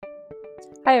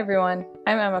Hi everyone,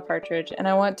 I'm Emma Partridge, and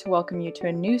I want to welcome you to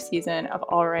a new season of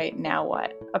All Right Now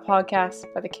What, a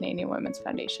podcast by the Canadian Women's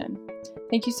Foundation.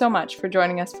 Thank you so much for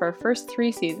joining us for our first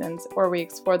 3 seasons where we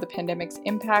explore the pandemic's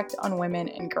impact on women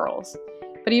and girls.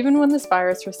 But even when this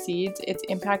virus recedes, its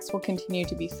impacts will continue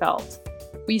to be felt.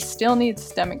 We still need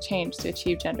systemic change to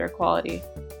achieve gender equality.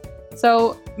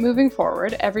 So, moving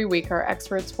forward, every week our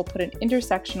experts will put an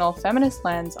intersectional feminist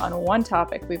lens on one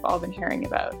topic we've all been hearing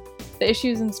about. The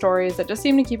issues and stories that just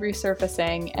seem to keep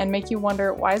resurfacing and make you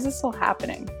wonder, why is this still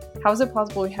happening? How is it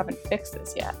possible we haven't fixed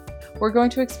this yet? We're going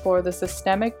to explore the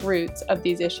systemic roots of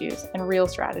these issues and real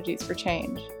strategies for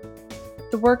change.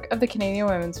 The work of the Canadian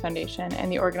Women's Foundation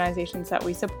and the organizations that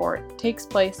we support takes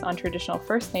place on traditional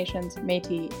First Nations,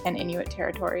 Métis, and Inuit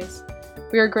territories.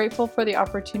 We are grateful for the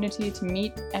opportunity to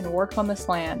meet and work on this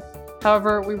land.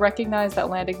 However, we recognize that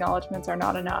land acknowledgements are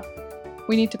not enough.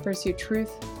 We need to pursue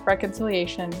truth,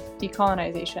 reconciliation,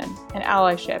 decolonization, and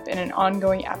allyship in an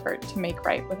ongoing effort to make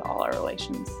right with all our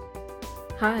relations.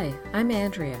 Hi, I'm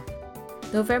Andrea.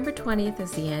 November 20th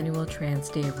is the annual Trans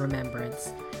Day of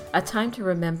Remembrance, a time to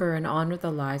remember and honor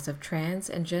the lives of trans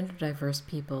and gender diverse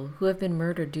people who have been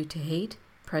murdered due to hate,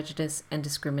 prejudice, and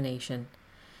discrimination.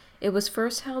 It was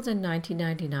first held in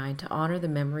 1999 to honor the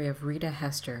memory of Rita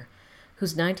Hester,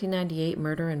 whose 1998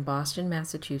 murder in Boston,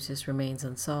 Massachusetts remains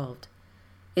unsolved.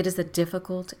 It is a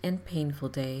difficult and painful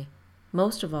day,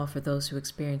 most of all for those who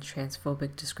experience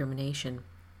transphobic discrimination.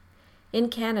 In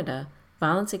Canada,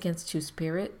 violence against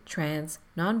Two-Spirit, trans,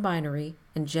 non-binary,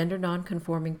 and gender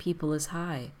non-conforming people is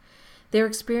high. Their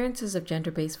experiences of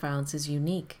gender-based violence is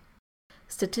unique.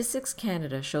 Statistics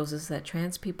Canada shows us that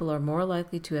trans people are more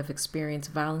likely to have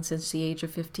experienced violence since the age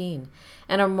of 15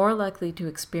 and are more likely to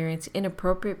experience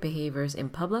inappropriate behaviors in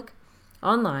public,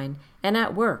 online, and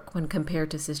at work when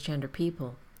compared to cisgender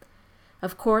people.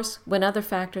 Of course, when other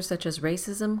factors such as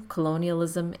racism,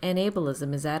 colonialism, and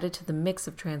ableism is added to the mix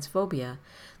of transphobia,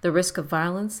 the risk of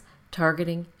violence,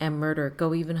 targeting, and murder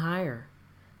go even higher.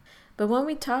 But when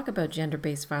we talk about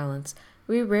gender-based violence,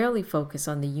 we rarely focus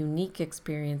on the unique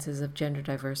experiences of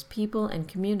gender-diverse people and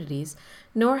communities,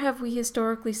 nor have we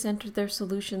historically centered their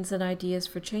solutions and ideas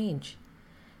for change.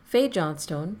 Faye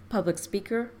Johnstone, public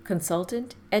speaker,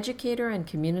 consultant, educator, and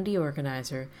community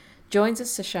organizer, joins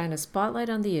us to shine a spotlight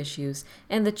on the issues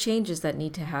and the changes that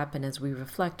need to happen as we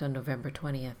reflect on November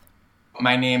 20th.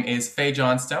 My name is Faye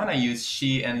Johnstone. I use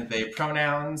she and they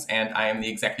pronouns, and I am the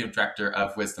executive director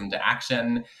of Wisdom to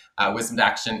Action. Wisdom to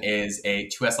Action is a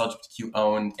 2S LGBTQ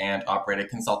owned and operated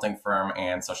consulting firm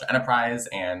and social enterprise,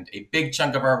 and a big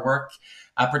chunk of our work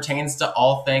pertains to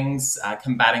all things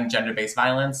combating gender-based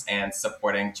violence and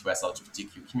supporting 2S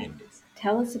LGBTQ communities.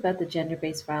 Tell us about the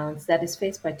gender-based violence that is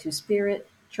faced by Two-Spirit,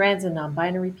 trans, and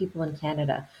non-binary people in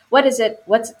Canada. What is it?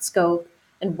 What's its scope?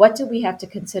 And what do we have to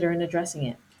consider in addressing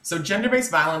it? So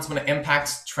gender-based violence, when it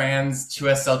impacts trans,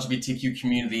 2S LGBTQ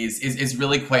communities, is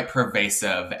really quite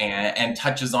pervasive and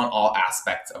touches on all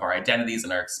aspects of our identities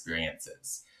and our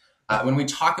experiences. When we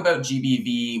talk about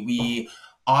GBV, we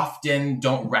often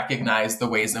don't recognize the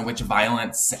ways in which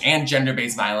violence and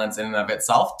gender-based violence in and of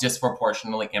itself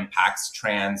disproportionately impacts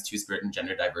trans, Two-Spirit, and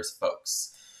gender-diverse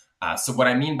folks. So what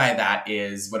I mean by that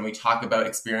is when we talk about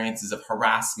experiences of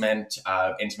harassment,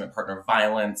 intimate partner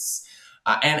violence,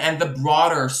 and the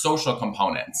broader social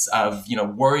components of,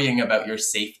 worrying about your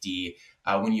safety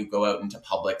when you go out into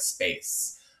public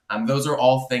space. Those are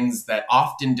all things that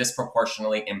often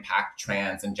disproportionately impact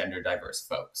trans and gender diverse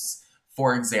folks.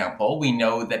 For example, we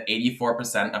know that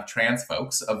 84% of trans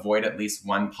folks avoid at least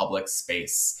one public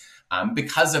space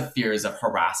because of fears of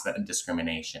harassment and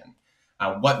discrimination.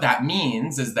 What that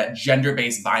means is that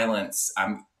gender-based violence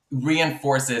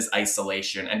reinforces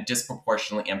isolation and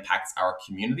disproportionately impacts our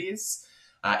communities.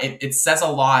 It says a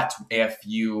lot if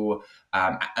you,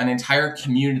 an entire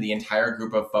community, entire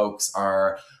group of folks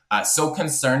are so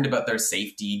concerned about their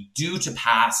safety due to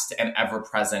past and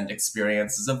ever-present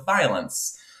experiences of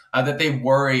violence that they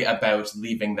worry about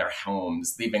leaving their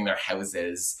homes, leaving their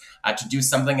houses, to do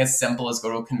something as simple as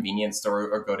go to a convenience store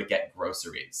or go to get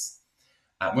groceries.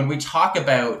 When we talk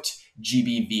about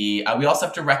GBV, we also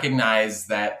have to recognize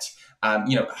that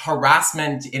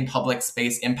harassment in public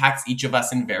space impacts each of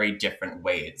us in very different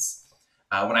ways.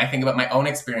 When I think about my own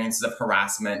experiences of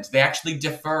harassment, they actually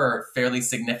differ fairly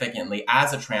significantly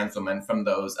as a trans woman from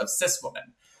those of cis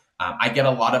women. I get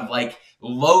a lot of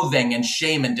loathing and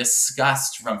shame and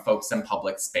disgust from folks in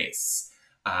public space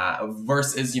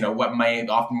versus, what might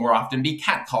more often be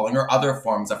catcalling or other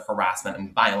forms of harassment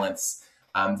and violence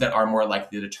that are more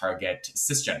likely to target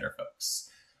cisgender folks.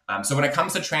 So when it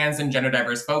comes to trans and gender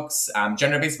diverse folks,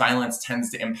 gender-based violence tends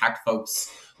to impact folks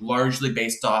largely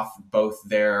based off both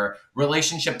their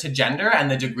relationship to gender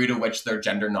and the degree to which they're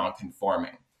gender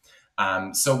nonconforming.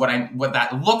 So what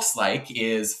that looks like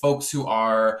is folks who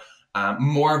are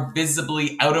more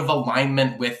visibly out of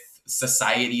alignment with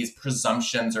society's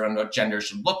presumptions around what gender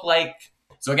should look like.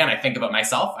 So again, I think about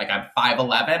myself, like I'm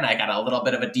 5'11", I got a little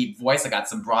bit of a deep voice, I got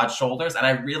some broad shoulders, and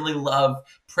I really love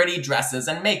pretty dresses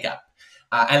and makeup.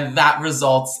 And that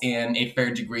results in a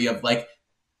fair degree of like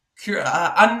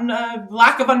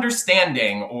lack of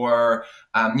understanding or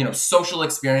social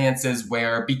experiences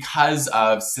where, because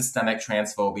of systemic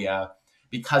transphobia,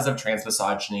 because of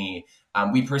transmisogyny,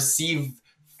 we perceive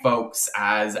folks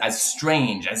as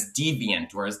strange, as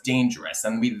deviant, or as dangerous,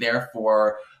 and we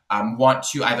therefore want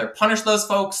to either punish those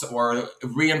folks or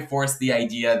reinforce the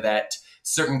idea that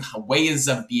certain ways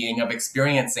of being, of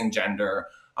experiencing gender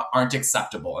aren't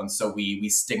acceptable. And so we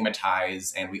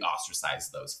stigmatize and we ostracize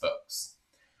those folks.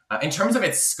 In terms of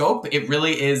its scope, it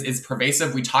really is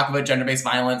pervasive. We talk about gender-based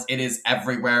violence. It is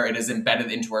everywhere. It is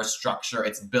embedded into our structure.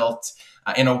 It's built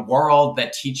in a world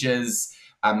that teaches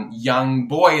young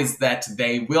boys that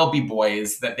they will be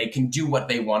boys, that they can do what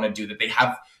they want to do, that they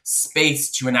have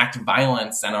space to enact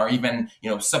violence and are even,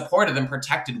 supported and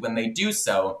protected when they do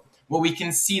so. Well, we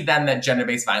can see then that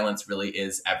gender-based violence really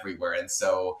is everywhere. And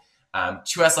so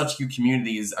 2SLGBTQ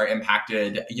communities are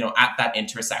impacted, at that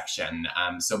intersection.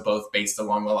 So both based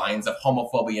along the lines of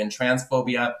homophobia and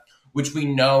transphobia, which we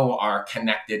know are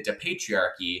connected to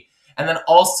patriarchy, and then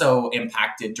also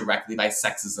impacted directly by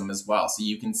sexism as well. So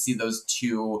you can see those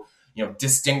two,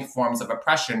 distinct forms of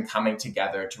oppression coming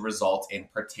together to result in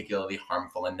particularly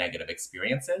harmful and negative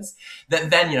experiences that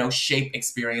then, shape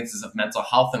experiences of mental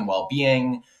health and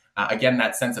well-being. Again,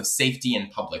 that sense of safety in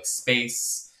public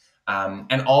space,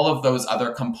 and all of those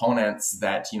other components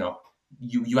that,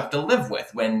 you have to live with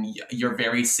when your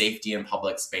very safety in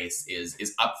public space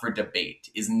is up for debate,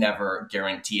 is never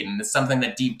guaranteed. And it's something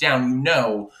that deep down,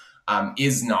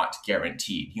 is not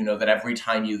guaranteed. You know that every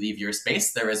time you leave your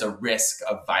space, there is a risk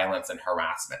of violence and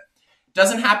harassment. It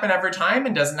doesn't happen every time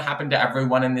and doesn't happen to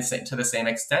everyone to the same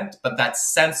extent, but that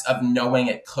sense of knowing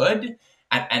it could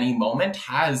at any moment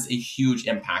has a huge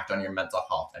impact on your mental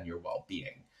health and your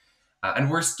well-being. And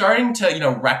we're starting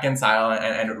to, reconcile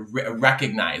and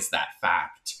recognize that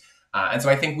fact. And so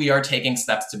I think we are taking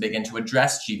steps to begin to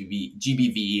address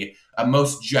GBV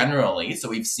most generally. So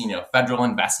we've seen, federal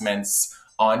investments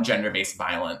on gender-based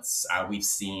violence. We've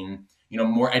seen,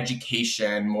 more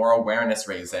education, more awareness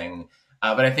raising.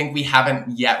 But I think we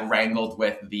haven't yet wrangled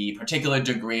with the particular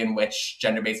degree in which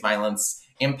gender-based violence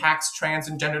impacts trans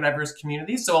and gender diverse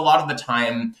communities. So a lot of the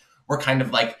time we're kind of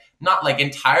like, not like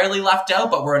entirely left out,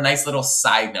 but we're a nice little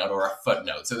side note or a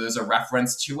footnote. So there's a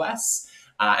reference to us.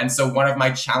 And so one of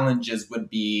my challenges would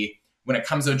be, when it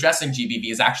comes to addressing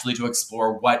GBV, is actually to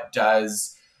explore what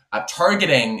does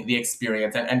targeting the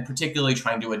experience and particularly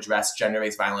trying to address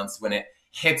gender-based violence when it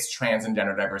hits trans and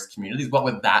gender diverse communities, what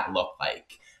would that look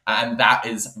like? And that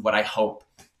is what I hope,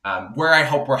 where I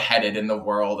hope we're headed in the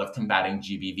world of combating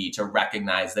GBV, to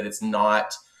recognize that it's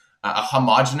not a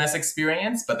homogenous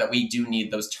experience, but that we do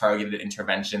need those targeted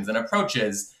interventions and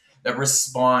approaches that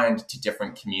respond to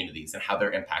different communities and how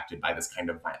they're impacted by this kind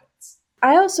of violence.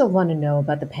 I also want to know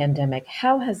about the pandemic.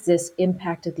 How has this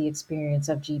impacted the experience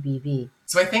of GBV?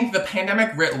 So I think the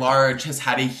pandemic writ large has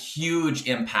had a huge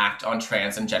impact on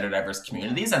trans and gender diverse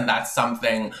communities. And that's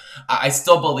something I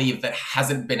still believe that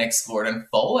hasn't been explored in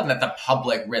full and that the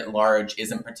public writ large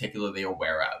isn't particularly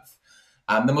aware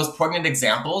of. The most poignant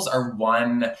examples are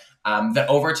one, that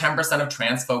over 10% of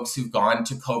trans folks who've gone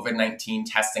to COVID-19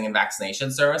 testing and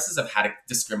vaccination services have had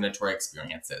discriminatory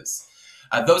experiences.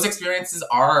 Those experiences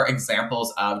are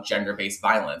examples of gender-based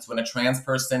violence. When a trans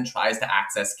person tries to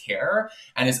access care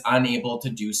and is unable to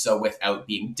do so without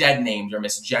being dead named or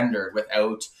misgendered,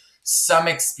 without some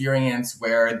experience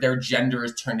where their gender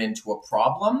is turned into a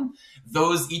problem,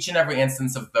 each and every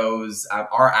instance of those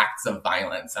are acts of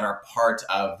violence and are part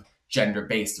of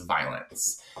gender-based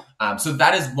violence. So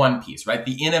that is one piece, right?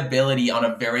 The inability on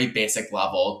a very basic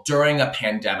level during a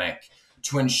pandemic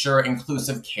to ensure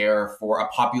inclusive care for a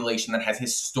population that has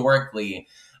historically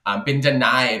been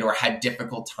denied or had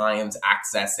difficult times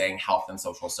accessing health and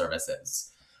social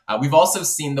services. We've also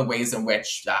seen the ways in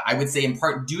which, I would say in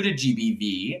part due to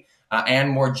GBV and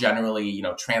more generally,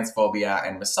 transphobia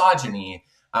and misogyny,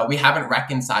 we haven't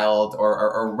reconciled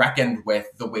or reckoned with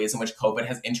the ways in which COVID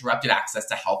has interrupted access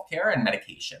to healthcare and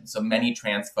medication. So many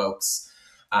trans folks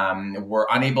were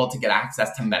unable to get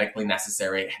access to medically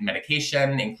necessary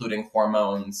medication, including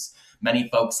hormones. Many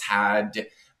folks had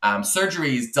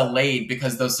surgeries delayed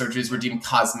because those surgeries were deemed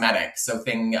cosmetic. So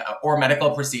or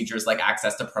medical procedures like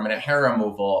access to permanent hair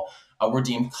removal were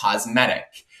deemed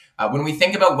cosmetic. When we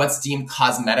think about what's deemed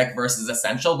cosmetic versus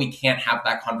essential, we can't have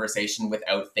that conversation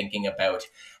without thinking about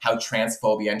how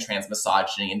transphobia and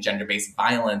transmisogyny and gender-based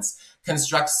violence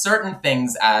construct certain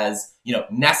things as,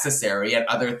 necessary and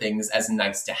other things as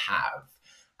nice to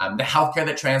have. The healthcare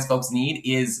that trans folks need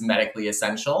is medically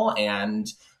essential,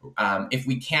 and if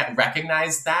we can't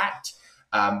recognize that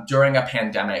during a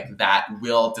pandemic, that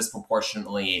will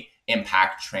disproportionately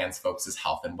impact trans folks'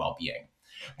 health and well-being.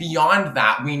 Beyond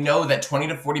that, we know that 20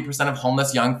 to 40% of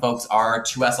homeless young folks are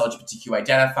 2S LGBTQ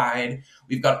identified.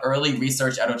 We've got early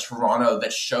research out of Toronto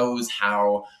that shows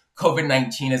how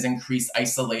COVID-19 has increased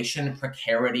isolation,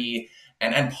 precarity,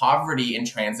 and poverty in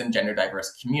trans and gender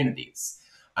diverse communities.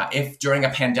 If during a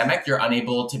pandemic you're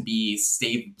unable to be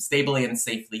stably and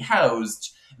safely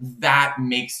housed, that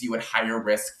makes you at higher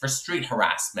risk for street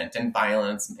harassment and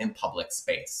violence in public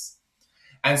space.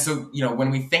 And so, when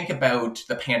we think about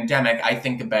the pandemic, I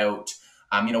think about,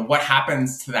 what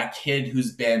happens to that kid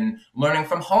who's been learning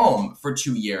from home for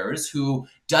 2 years, who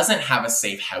doesn't have a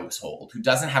safe household, who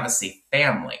doesn't have a safe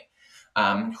family,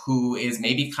 who is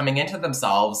maybe coming into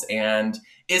themselves and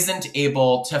isn't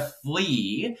able to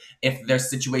flee if their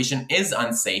situation is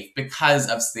unsafe because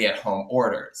of stay-at-home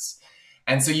orders.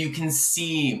 And so you can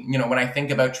see, when I think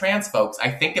about trans folks,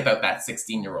 I think about that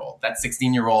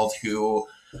 16-year-old who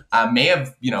may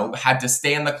have, had to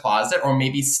stay in the closet or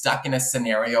maybe stuck in a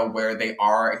scenario where they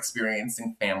are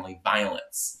experiencing family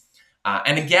violence.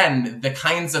 And again, the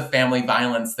kinds of family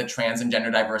violence that trans and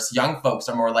gender diverse young folks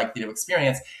are more likely to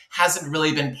experience hasn't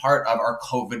really been part of our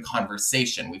COVID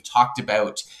conversation. We've talked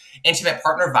about intimate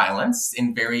partner violence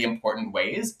in very important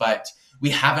ways, but we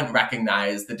haven't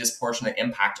recognized the disproportionate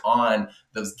impact on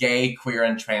those gay, queer,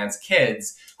 and trans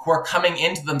kids who are coming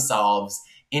into themselves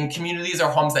in communities or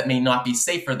homes that may not be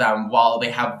safe for them while they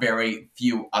have very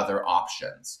few other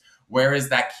options. Where is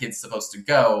that kid supposed to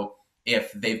go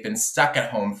if they've been stuck at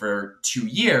home for 2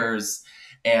 years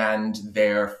and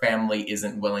their family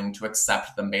isn't willing to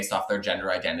accept them based off their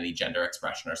gender identity, gender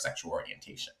expression, or sexual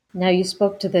orientation? Now, you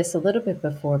spoke to this a little bit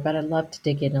before, but I'd love to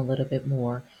dig in a little bit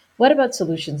more. What about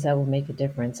solutions that will make a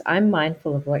difference? I'm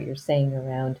mindful of what you're saying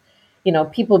around,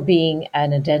 people being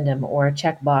an addendum or a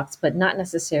checkbox, but not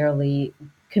necessarily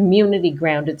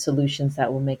community-grounded solutions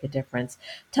that will make a difference.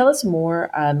 Tell us more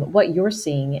what you're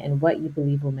seeing and what you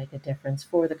believe will make a difference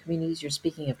for the communities. You're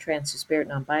speaking of trans, two-spirit,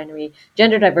 non-binary,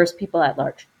 gender diverse people at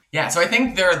large. Yeah, so I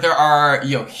think there are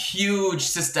huge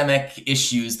systemic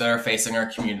issues that are facing our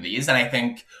communities, and I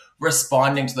think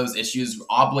responding to those issues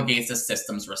obligates a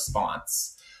systems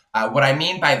response. What I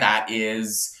mean by that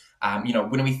is,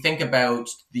 when we think about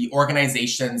the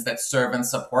organizations that serve and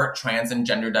support trans and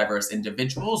gender diverse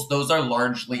individuals, those are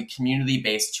largely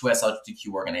community-based 2S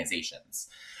LGBTQ organizations.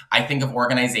 I think of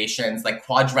organizations like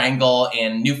Quadrangle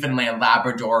in Newfoundland,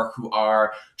 Labrador, who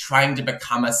are trying to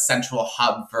become a central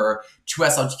hub for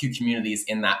 2S LGBTQ communities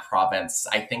in that province.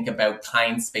 I think about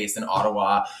Kind Space in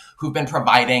Ottawa, who've been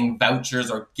providing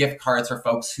vouchers or gift cards for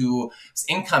folks whose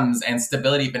incomes and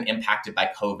stability have been impacted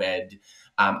by COVID.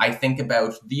 I think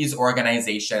about these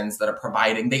organizations that are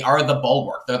providing, they are the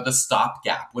bulwark, they're the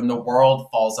stopgap. When the world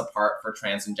falls apart for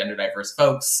trans and gender diverse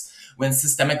folks, when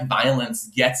systemic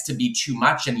violence gets to be too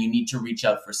much and you need to reach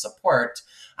out for support,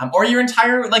 or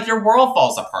your world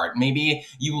falls apart. Maybe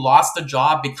you lost a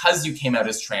job because you came out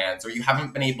as trans, or you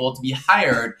haven't been able to be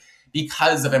hired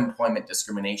because of employment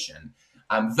discrimination.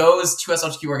 Those 2S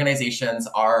LGBTQ organizations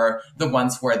are the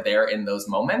ones who are there in those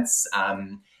moments.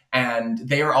 And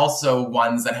they are also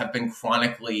ones that have been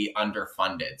chronically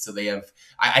underfunded. So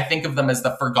I think of them as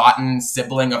the forgotten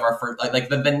sibling of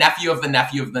the nephew of the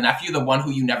nephew of the nephew, the one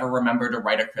who you never remember to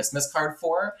write a Christmas card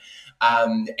for.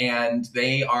 And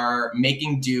they are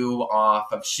making do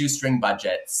off of shoestring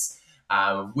budgets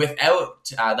without,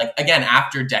 again,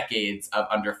 after decades of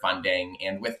underfunding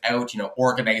and without,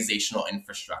 organizational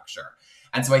infrastructure.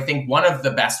 And so I think one of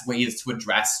the best ways to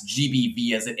address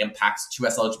GBV as it impacts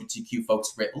 2S LGBTQ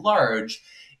folks writ large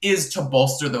is to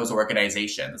bolster those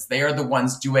organizations. They are the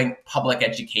ones doing public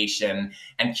education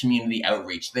and community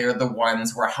outreach. They're the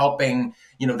ones who are helping,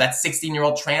 that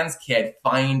 16-year-old trans kid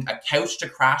find a couch to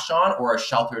crash on or a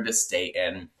shelter to stay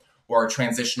in or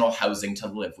transitional housing to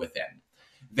live within.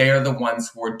 They're the ones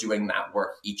who are doing that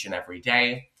work each and every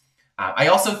day. I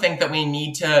also think that we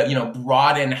need to,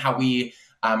 broaden how we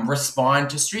respond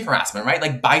to street harassment, right?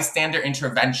 Like bystander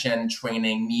intervention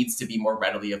training needs to be more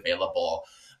readily available.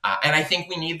 And I think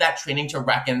we need that training to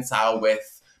reconcile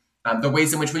with the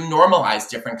ways in which we normalize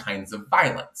different kinds of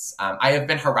violence. I have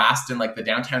been harassed in the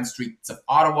downtown streets of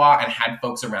Ottawa and had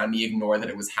folks around me ignore that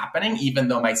it was happening, even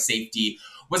though my safety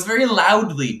was very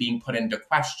loudly being put into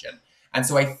question. And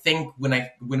so I think when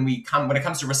it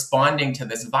comes to responding to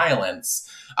this violence,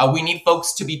 we need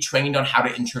folks to be trained on how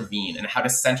to intervene and how to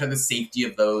center the safety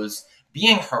of those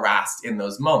being harassed in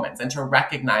those moments, and to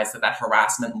recognize that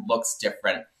harassment looks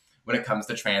different when it comes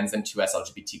to trans and 2S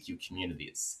LGBTQ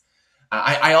communities.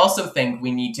 I also think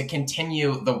we need to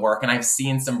continue the work, and I've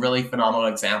seen some really phenomenal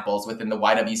examples within the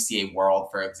YWCA world,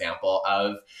 for example,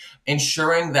 of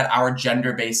ensuring that our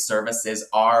gender-based services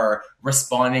are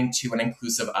responding to and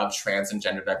inclusive of trans and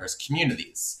gender diverse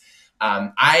communities.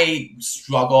 I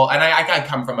struggle, and I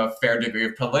come from a fair degree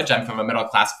of privilege. I'm from a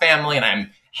middle-class family, and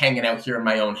I'm hanging out here in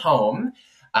my own home.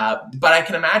 But I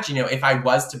can imagine, if I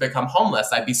was to become homeless,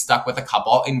 I'd be stuck with a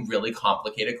couple in really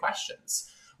complicated questions.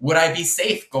 Would I be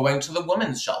safe going to the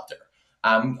women's shelter?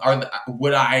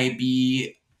 Would I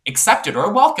be accepted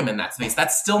or welcome in that space?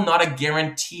 That's still not a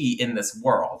guarantee in this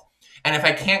world. And if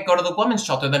I can't go to the women's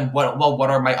shelter, then what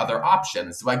are my other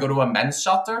options? Do I go to a men's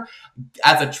shelter?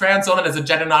 As a trans woman, as a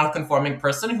gender non-conforming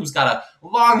person who's got a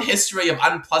long history of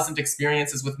unpleasant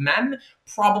experiences with men,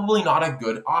 probably not a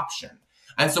good option.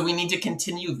 And so we need to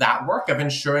continue that work of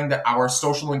ensuring that our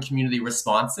social and community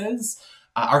responses,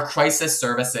 our crisis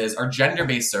services, our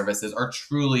gender-based services are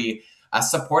truly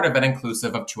supportive and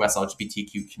inclusive of 2S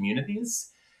LGBTQ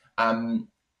communities.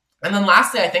 And then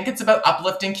lastly, I think it's about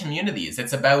uplifting communities.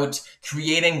 It's about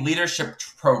creating leadership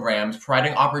programs,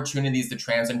 providing opportunities to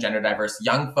trans and gender diverse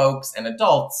young folks and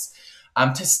adults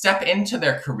to step into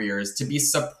their careers, to be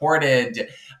supported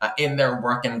in their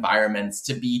work environments,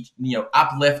 to be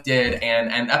uplifted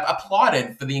and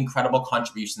applauded for the incredible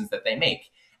contributions that they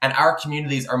make. And our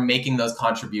communities are making those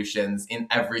contributions in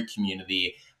every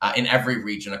community, in every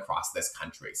region across this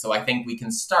country. So I think we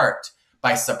can start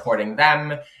by supporting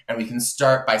them, and we can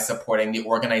start by supporting the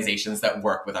organizations that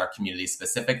work with our communities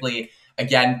specifically.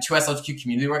 Again, 2S LGBTQ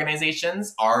community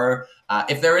organizations are,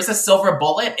 if there is a silver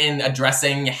bullet in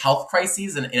addressing health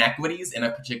crises and inequities in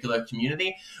a particular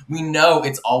community, we know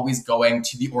it's always going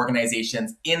to the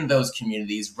organizations in those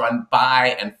communities, run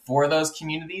by and for those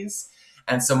communities.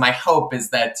 And so my hope is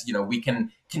that, we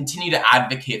can continue to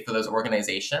advocate for those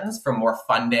organizations for more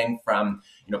funding from,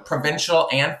 provincial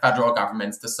and federal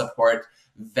governments to support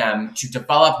them to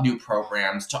develop new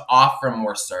programs, to offer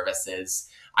more services.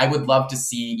 I would love to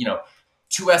see,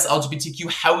 2S LGBTQ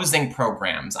housing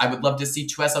programs. I would love to see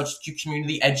 2S LGBTQ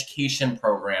community education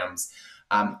programs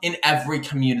in every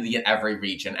community, in every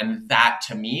region. And that,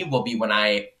 to me, will be when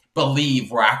I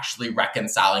believe we're actually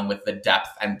reconciling with the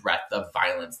depth and breadth of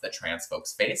violence that trans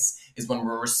folks face, is when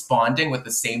we're responding with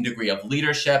the same degree of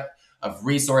leadership, of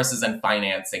resources and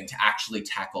financing to actually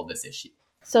tackle this issue.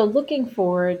 So looking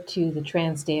forward to the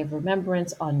Trans Day of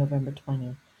Remembrance on November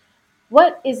 20th.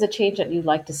 What is the change that you'd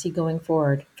like to see going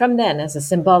forward from then as a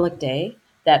symbolic day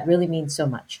that really means so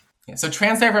much? So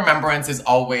Trans Day of Remembrance is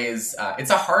always,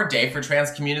 it's a hard day for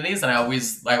trans communities, and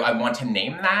I want to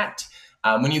name that.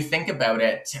 When you think about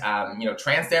it,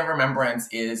 Trans Day of Remembrance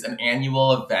is an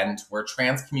annual event where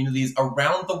trans communities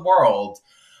around the world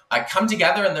come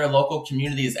together in their local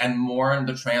communities and mourn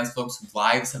the trans folks whose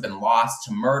lives have been lost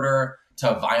to murder,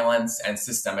 to violence, and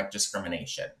systemic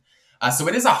discrimination. So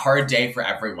it is a hard day for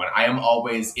everyone. I am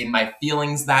always in my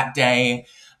feelings that day,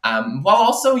 while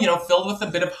also, filled with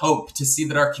a bit of hope to see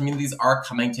that our communities are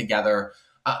coming together.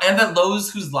 And that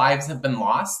those whose lives have been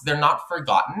lost, they're not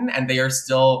forgotten, and they are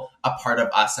still a part of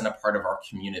us and a part of our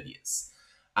communities.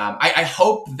 I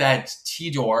hope that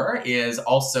TDOR is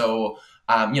also,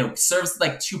 serves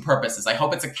like two purposes. I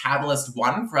hope it's a catalyst,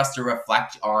 one, for us to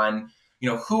reflect on,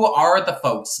 who are the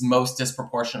folks most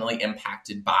disproportionately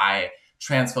impacted by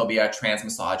transphobia,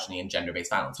 transmisogyny, and gender-based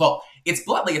violence. Well, it's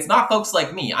not folks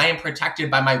like me. I am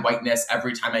protected by my whiteness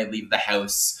every time I leave the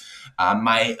house.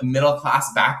 My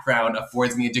middle-class background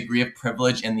affords me a degree of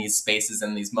privilege in these spaces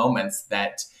and these moments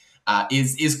that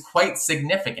is quite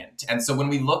significant. And so when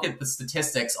we look at the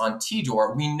statistics on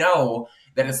TDOR, we know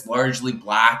that it's largely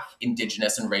Black,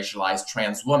 Indigenous, and racialized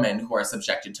trans women who are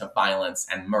subjected to violence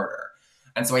and murder.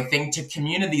 And so I think to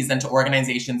communities and to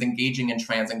organizations engaging in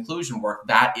trans inclusion work,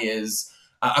 that is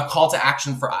a call to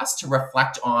action for us to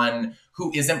reflect on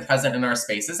who isn't present in our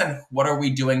spaces and what are we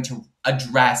doing to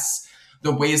address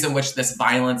the ways in which this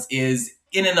violence is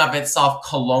in and of itself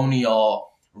colonial,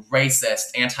 racist,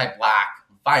 anti-Black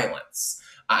violence.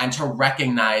 And to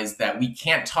recognize that we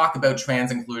can't talk about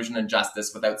trans inclusion and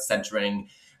justice without centering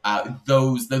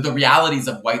the realities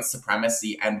of white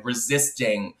supremacy and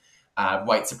resisting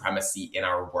white supremacy in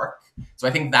our work. So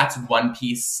I think that's one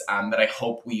piece that I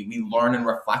hope we learn and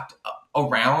reflect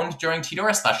around during TDOR,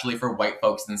 especially for white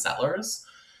folks and settlers.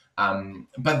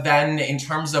 But then in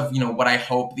terms of, what I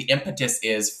hope the impetus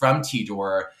is from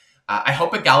TDOR, I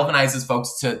hope it galvanizes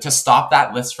folks to stop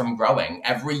that list from growing.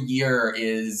 Every year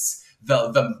is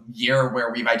the year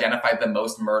where we've identified the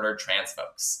most murdered trans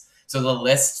folks. So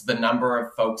the number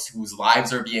of folks whose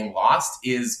lives are being lost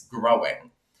is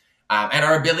growing. And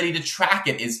our ability to track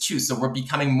it is too. So we're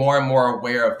becoming more and more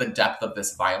aware of the depth of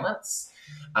this violence.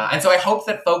 And so I hope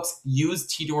that folks use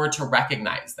TDOR to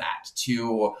recognize that,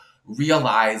 to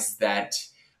realize that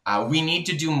we need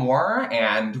to do more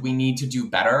and we need to do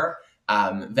better,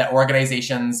 that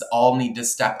organizations all need to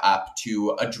step up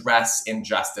to address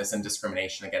injustice and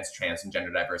discrimination against trans and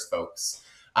gender diverse folks.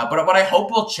 But what I hope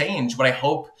will change, what I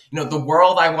hope, the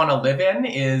world I want to live in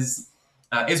is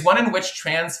one in which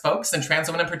trans folks and trans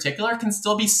women in particular can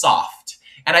still be soft.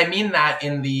 And I mean that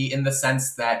in the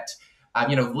sense that,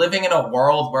 living in a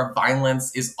world where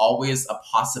violence is always a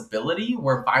possibility,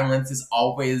 where violence is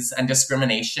always, and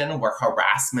discrimination, where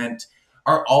harassment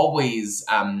are always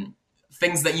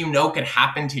things that could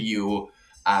happen to you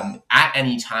at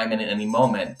any time and at any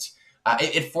moment.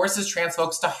 It forces trans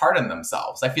folks to harden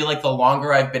themselves. I feel like the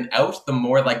longer I've been out, the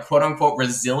more quote unquote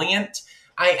resilient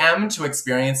I am to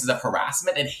experiences of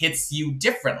harassment. It hits you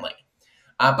differently.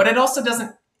 But it also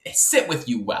doesn't sit with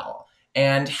you well.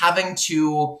 And having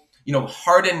to,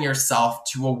 harden yourself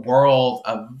to a world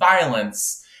of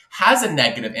violence has a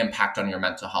negative impact on your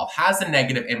mental health, has a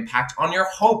negative impact on your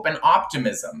hope and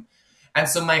optimism. And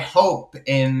so my hope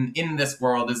in this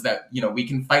world is that, we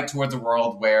can fight towards a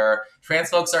world where trans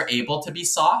folks are able to be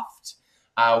soft,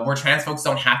 where trans folks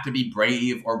don't have to be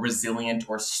brave or resilient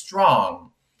or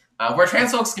strong, where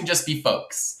trans folks can just be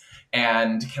folks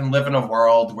and can live in a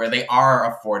world where they are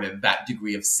afforded that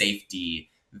degree of safety,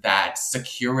 that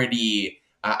security,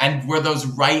 and where those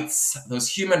rights, those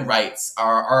human rights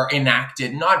are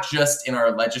enacted, not just in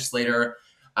our legislature,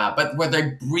 but where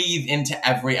they breathe into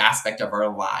every aspect of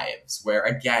our lives, where,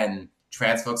 again,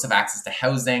 trans folks have access to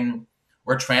housing,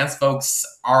 where trans folks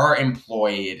are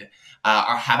employed,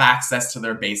 or have access to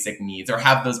their basic needs, or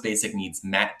have those basic needs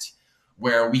met,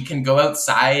 where we can go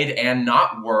outside and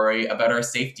not worry about our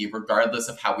safety, regardless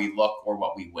of how we look or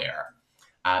what we wear.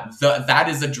 That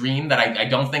is a dream that I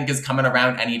don't think is coming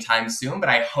around anytime soon, but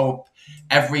I hope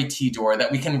every TDOR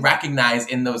that we can recognize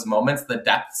in those moments the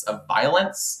depths of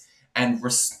violence and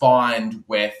respond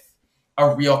with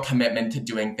a real commitment to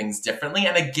doing things differently.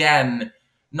 And again,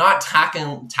 not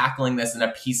tackling this in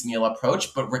a piecemeal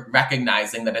approach, but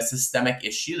recognizing that a systemic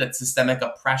issue, that systemic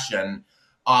oppression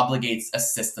obligates a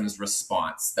systems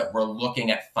response, that we're looking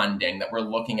at funding, that we're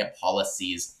looking at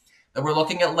policies, that we're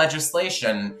looking at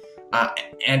legislation,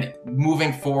 and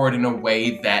moving forward in a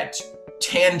way that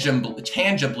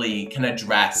tangibly can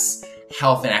address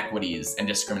health inequities and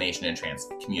discrimination in trans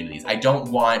communities. I don't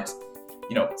want,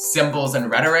 symbols and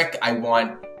rhetoric. I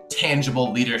want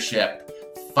tangible leadership,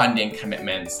 funding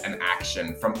commitments, and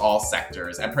action from all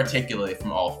sectors, and particularly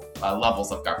from all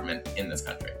levels of government in this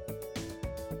country.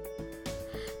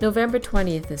 November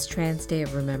 20th is Trans Day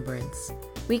of Remembrance.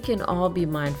 We can all be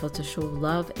mindful to show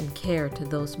love and care to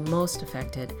those most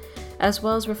affected, as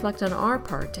well as reflect on our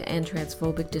part to end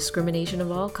transphobic discrimination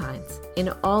of all kinds, in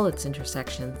all its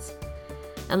intersections.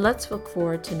 And let's look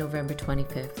forward to November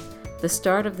 25th, the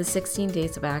start of the 16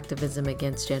 days of activism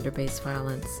against gender-based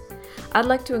violence. I'd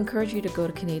like to encourage you to go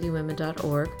to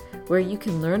CanadianWomen.org, where you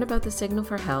can learn about the Signal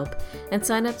for Help and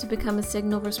sign up to become a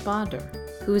Signal responder,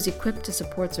 who is equipped to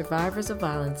support survivors of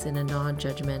violence in a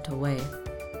non-judgmental way.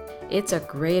 It's a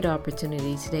great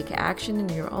opportunity to take action in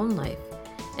your own life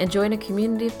and join a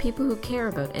community of people who care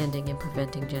about ending and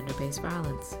preventing gender-based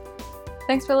violence.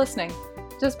 Thanks for listening.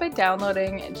 Just by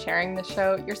downloading and sharing the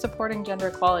show, you're supporting gender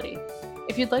equality.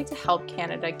 If you'd like to help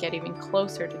Canada get even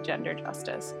closer to gender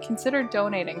justice, consider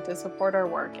donating to support our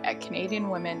work at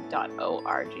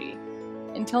CanadianWomen.org.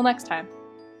 Until next time.